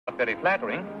very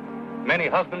flattering. Many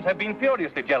husbands have been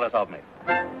furiously jealous of me.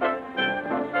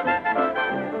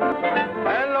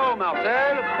 Hello,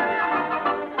 Marcel.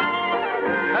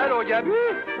 Hello, Yabu.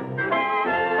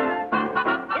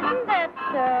 Isn't that,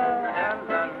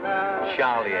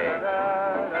 Chevalier,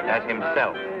 as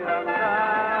himself.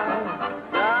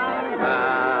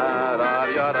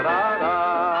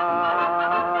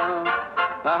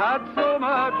 I had so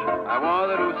much I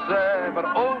wanted to say, but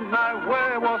oh, my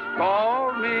way was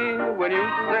stormy when you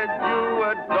said you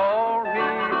adore me.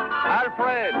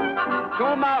 Alfred,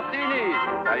 two martinis,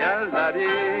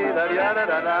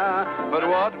 but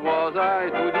what was I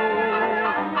to do?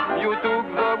 You took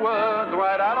the words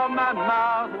right out of my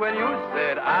mouth when you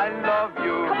said I love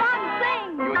you. come on,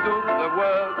 sing. You took the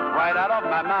words right out of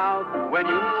my mouth when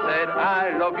you said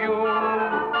I love you.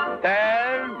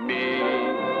 Tell me,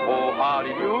 oh, how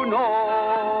did you know?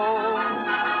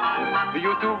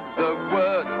 You took the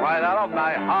words right out of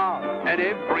my heart, and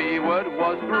every word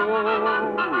was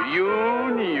true.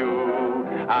 You knew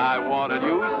I wanted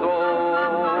you so.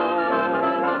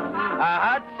 I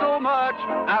had so much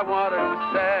I wanted to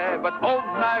say, but oh,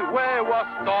 my way was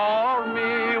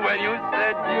stormy when you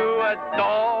said you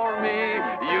adore me.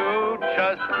 You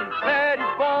just said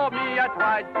it for me. I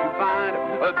tried to find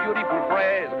a beautiful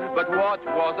phrase, but what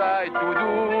was I to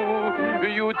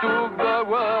do? You took the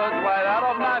words right out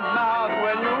of my mouth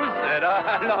when you said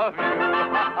I love you.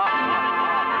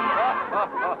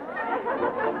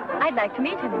 I'd like to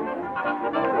meet him.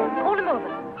 Hold him over.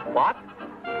 What?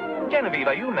 Genevieve,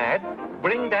 are you mad?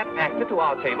 Bring that actor to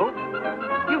our table?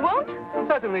 You won't?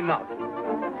 Certainly not.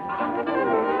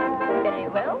 Very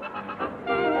well.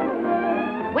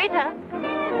 Waiter,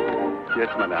 Yes,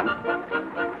 madame.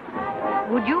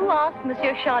 would you ask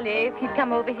Monsieur Chevalier if he'd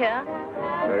come over here?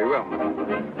 Very well,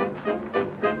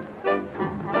 madame.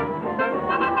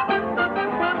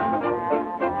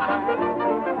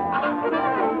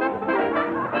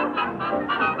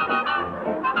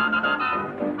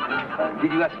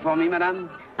 Did you ask for me, madame?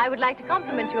 I would like to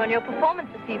compliment you on your performance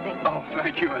this evening. Oh,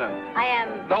 thank you, madame. I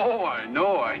am, Oh,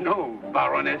 I know.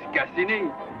 Baroness Cassini.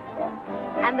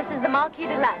 and this is the Marquis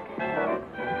de Lac.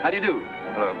 How do you do?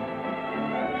 Hello.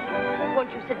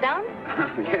 Won't you sit down?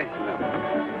 Yes,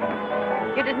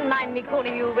 madame. You didn't mind me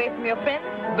calling you away from your friends?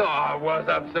 No, I was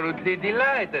absolutely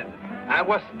delighted. I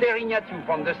was staring at you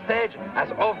from the stage as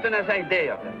often as I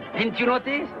dared. Didn't you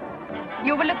notice?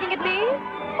 You were looking at me?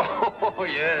 Oh,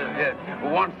 yes.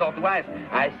 Once or twice,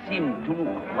 I seemed to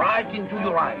look right into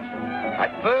your eyes.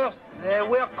 At first, they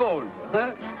were cold,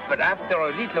 but after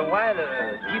a little while,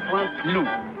 a different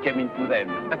look came into them.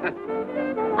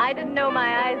 I didn't know my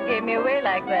eyes gave me away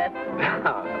like that.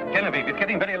 Genevieve, it's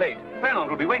getting very late. Fernand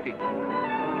will be waiting.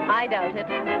 I doubt it.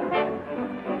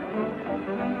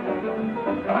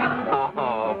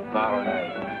 Oh,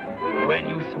 Baroness, when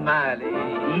you smile,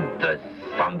 it does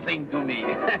something to me.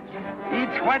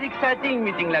 It's quite exciting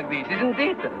meeting like this, isn't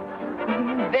it?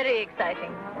 Very exciting.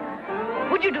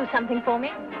 Would you do something for me?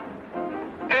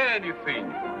 Anything.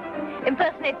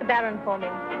 Impersonate the Baron for me.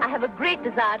 I have a great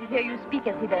desire to hear you speak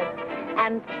as he does,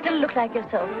 and still look like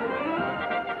yourself.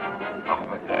 Oh,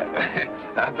 but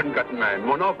I haven't got my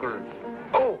monocle.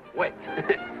 Oh, wait.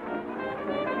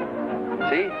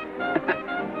 See?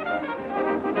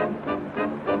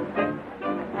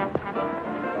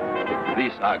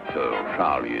 This actor,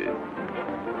 Chevalier,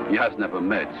 he has never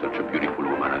met such a beautiful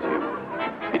woman as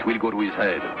you. It will go to his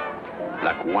head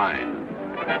like wine.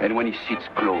 And when he sits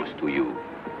close to you,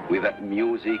 with that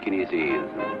music in his ears,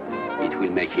 it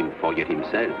will make him forget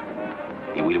himself.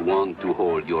 He will want to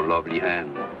hold your lovely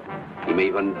hand. He may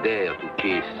even dare to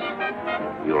kiss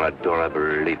your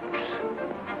adorable lips.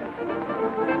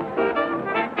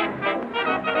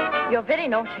 You're very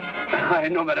naughty. I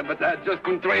know, madame, but I just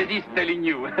couldn't resist telling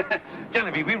you.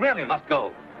 Genevieve, we really must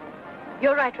go.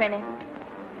 You're right, René.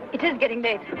 It is getting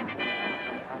late.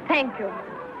 Thank you.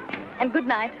 And good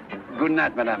night. Good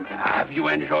night, madame. Have you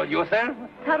enjoyed yourself?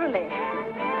 Thoroughly.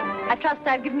 I trust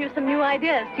I've given you some new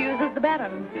ideas to use as the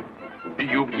Baron.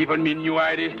 You've given me new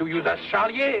ideas to use as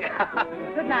Chevalier.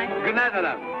 Good night. Good night,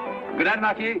 madame. Good night,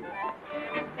 Marquis.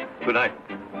 Good night.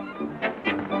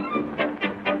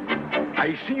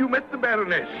 I see you met the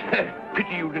Baroness.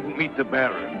 Pity you didn't meet the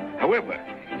Baron. However,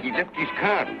 he left his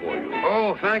card for you.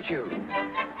 Oh, thank you.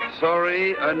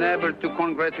 Sorry, unable to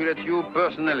congratulate you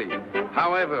personally.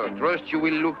 However, trust you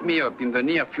will look me up in the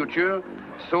near future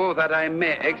so that I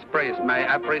may express my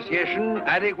appreciation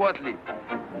adequately.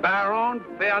 Baron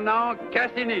Fernand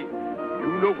Cassini.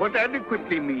 You know what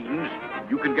adequately means.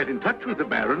 You can get in touch with the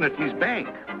Baron at his bank.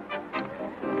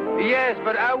 Yes,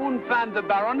 but I wouldn't find the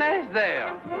Baroness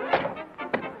there.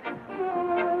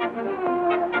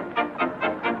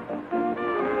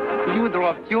 You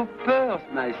dropped your purse,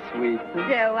 my sweet.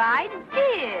 So I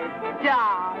did,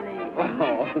 darling.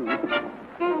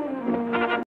 Oh.